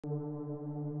The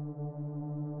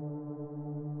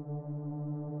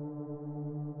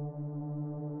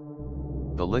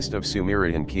list of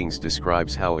Sumerian kings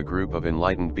describes how a group of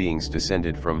enlightened beings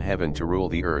descended from heaven to rule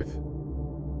the earth.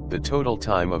 The total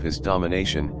time of his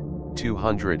domination,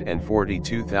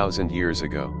 242,000 years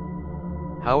ago.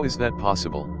 How is that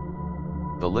possible?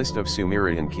 The list of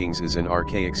Sumerian kings is an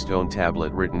archaic stone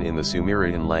tablet written in the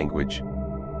Sumerian language.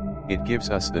 It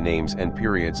gives us the names and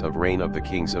periods of reign of the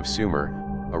kings of Sumer,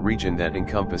 a region that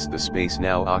encompassed the space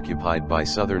now occupied by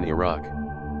southern Iraq.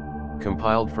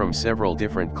 Compiled from several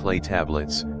different clay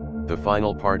tablets, the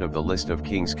final part of the list of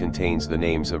kings contains the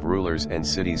names of rulers and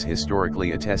cities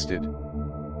historically attested.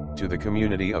 To the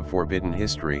community of forbidden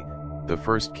history, the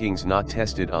first kings not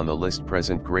tested on the list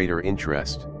present greater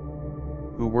interest.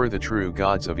 Who were the true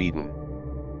gods of Eden?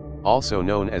 Also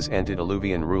known as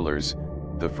antediluvian rulers,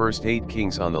 the first 8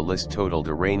 kings on the list totaled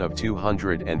a reign of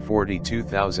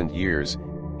 242,000 years,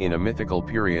 in a mythical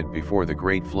period before the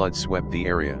Great Flood swept the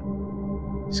area.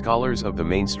 Scholars of the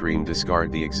mainstream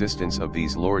discard the existence of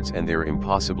these lords and their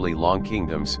impossibly long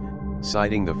kingdoms,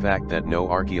 citing the fact that no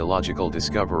archaeological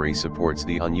discovery supports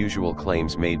the unusual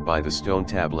claims made by the stone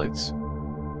tablets.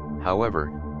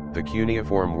 However, the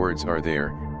cuneiform words are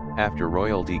there. After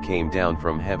royalty came down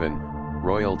from heaven,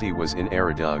 royalty was in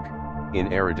Eridug. In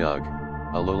Eridug,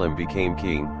 Alulim became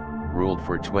king, ruled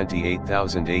for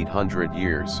 28,800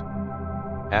 years.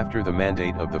 After the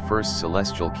mandate of the first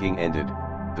celestial king ended,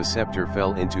 the scepter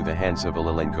fell into the hands of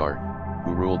Alilingar,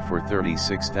 who ruled for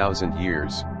 36,000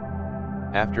 years.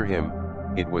 After him,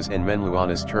 it was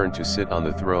Enmenluana's turn to sit on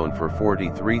the throne for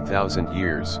 43,000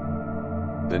 years.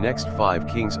 The next 5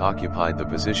 kings occupied the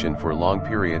position for long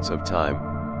periods of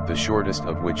time, the shortest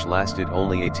of which lasted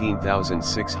only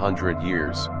 18,600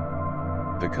 years.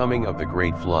 The coming of the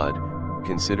Great Flood,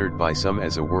 considered by some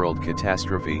as a world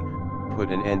catastrophe, put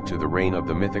an end to the reign of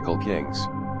the mythical kings.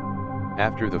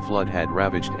 After the flood had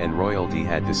ravaged and royalty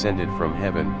had descended from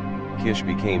heaven, Kish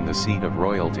became the seat of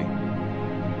royalty.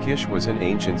 Kish was an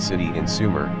ancient city in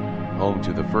Sumer, home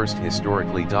to the first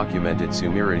historically documented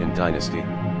Sumerian dynasty.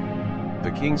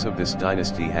 The kings of this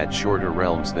dynasty had shorter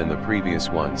realms than the previous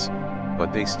ones,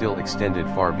 but they still extended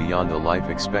far beyond the life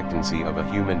expectancy of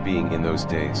a human being in those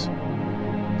days.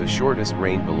 The shortest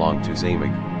reign belonged to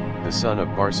Zamig, the son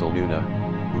of Barcelona,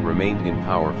 who remained in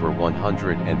power for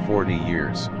 140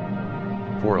 years.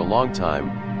 For a long time,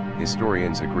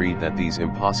 historians agreed that these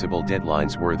impossible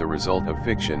deadlines were the result of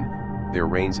fiction. Their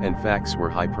reigns and facts were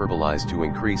hyperbolized to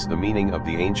increase the meaning of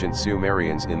the ancient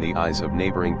Sumerians in the eyes of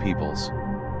neighboring peoples.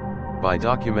 By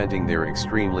documenting their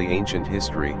extremely ancient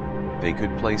history, they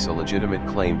could place a legitimate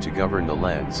claim to govern the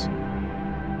lands.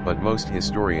 But most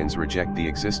historians reject the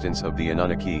existence of the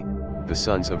Anunnaki, the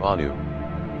sons of Anu.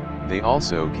 They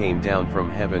also came down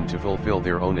from heaven to fulfill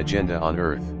their own agenda on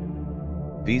earth.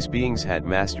 These beings had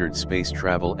mastered space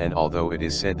travel, and although it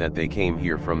is said that they came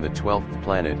here from the 12th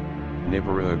planet,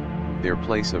 Nippur, their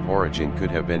place of origin could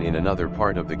have been in another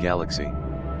part of the galaxy.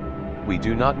 We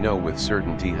do not know with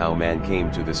certainty how man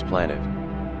came to this planet.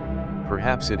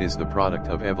 Perhaps it is the product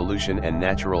of evolution and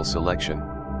natural selection.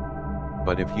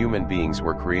 But if human beings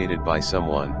were created by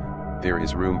someone, there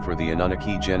is room for the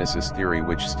Anunnaki Genesis theory,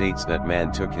 which states that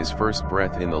man took his first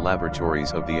breath in the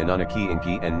laboratories of the Anunnaki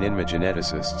Enki and Ninmah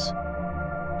geneticists.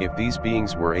 If these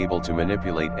beings were able to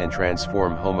manipulate and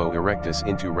transform Homo erectus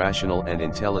into rational and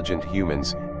intelligent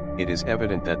humans, it is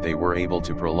evident that they were able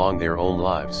to prolong their own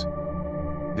lives.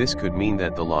 This could mean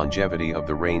that the longevity of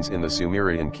the reigns in the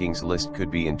Sumerian kings list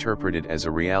could be interpreted as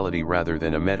a reality rather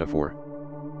than a metaphor.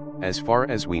 As far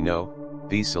as we know,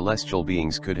 these celestial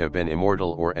beings could have been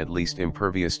immortal or at least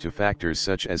impervious to factors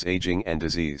such as aging and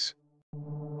disease.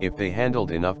 If they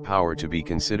handled enough power to be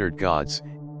considered gods,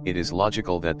 it is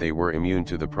logical that they were immune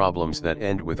to the problems that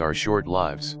end with our short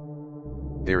lives.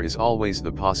 There is always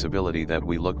the possibility that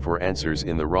we look for answers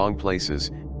in the wrong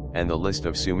places, and the list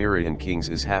of Sumerian kings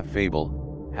is half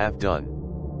fable, half done.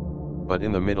 But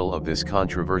in the middle of this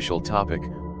controversial topic,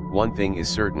 one thing is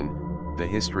certain: the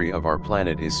history of our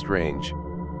planet is strange.